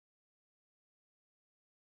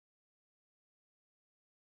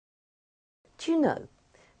Do you know,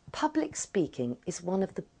 public speaking is one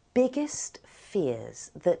of the biggest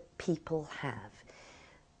fears that people have.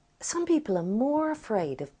 Some people are more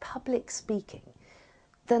afraid of public speaking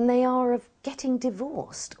than they are of getting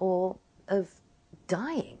divorced or of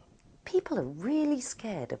dying. People are really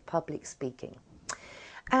scared of public speaking.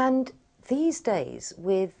 And these days,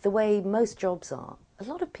 with the way most jobs are, a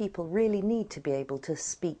lot of people really need to be able to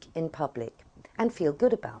speak in public and feel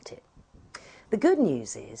good about it. The good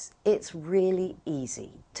news is it's really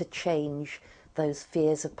easy to change those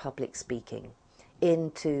fears of public speaking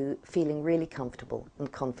into feeling really comfortable and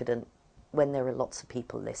confident when there are lots of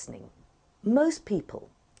people listening. Most people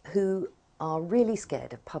who are really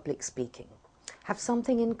scared of public speaking have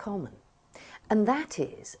something in common, and that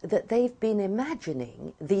is that they've been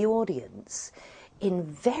imagining the audience in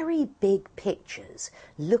very big pictures,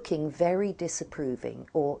 looking very disapproving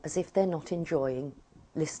or as if they're not enjoying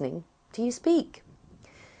listening to you speak.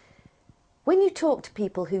 When you talk to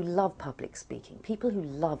people who love public speaking, people who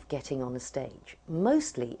love getting on a stage,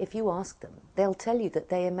 mostly, if you ask them, they'll tell you that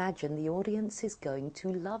they imagine the audience is going to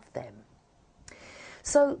love them.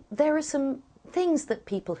 So there are some things that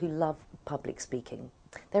people who love public speaking,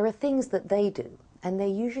 there are things that they do, and they're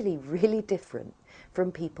usually really different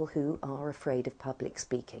from people who are afraid of public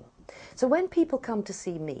speaking. So when people come to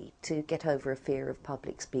see me to get over a fear of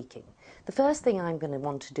public speaking, the first thing I'm going to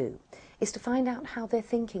want to do is to find out how they're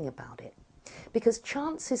thinking about it. Because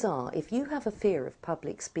chances are, if you have a fear of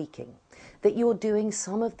public speaking, that you're doing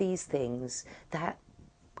some of these things that,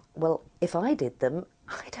 well, if I did them,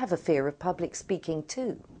 I'd have a fear of public speaking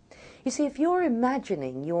too. You see, if you're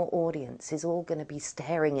imagining your audience is all going to be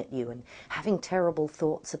staring at you and having terrible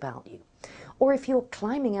thoughts about you, or if you're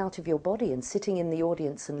climbing out of your body and sitting in the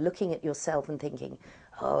audience and looking at yourself and thinking,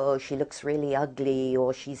 oh, she looks really ugly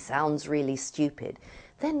or she sounds really stupid,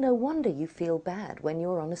 then no wonder you feel bad when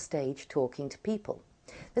you're on a stage talking to people.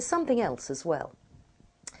 There's something else as well.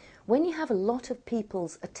 When you have a lot of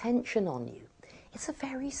people's attention on you, it's a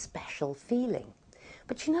very special feeling.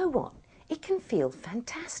 But you know what? It can feel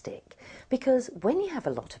fantastic, because when you have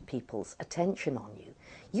a lot of people's attention on you,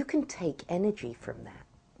 you can take energy from that.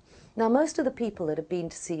 Now, most of the people that have been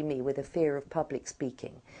to see me with a fear of public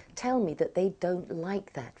speaking tell me that they don't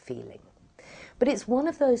like that feeling. But it's one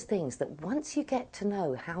of those things that once you get to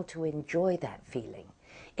know how to enjoy that feeling,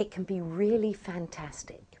 it can be really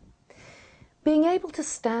fantastic. Being able to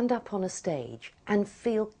stand up on a stage and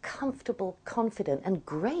feel comfortable, confident and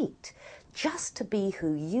great just to be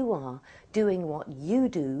who you are, doing what you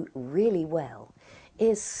do really well,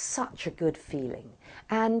 is such a good feeling.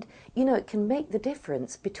 And, you know, it can make the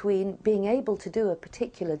difference between being able to do a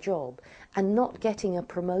particular job and not getting a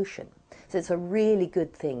promotion. So it's a really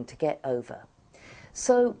good thing to get over.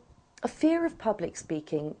 So a fear of public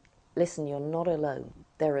speaking, listen, you're not alone.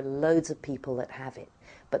 There are loads of people that have it.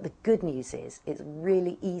 But the good news is it's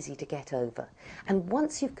really easy to get over. And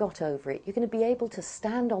once you've got over it, you're going to be able to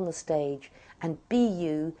stand on the stage and be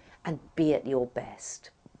you and be at your best.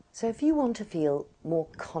 So if you want to feel more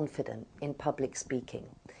confident in public speaking,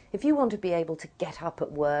 if you want to be able to get up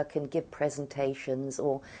at work and give presentations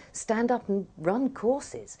or stand up and run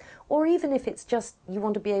courses, or even if it's just you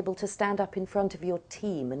want to be able to stand up in front of your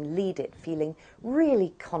team and lead it feeling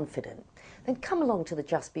really confident, then come along to the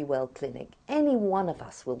Just Be Well Clinic. Any one of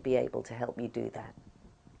us will be able to help you do that.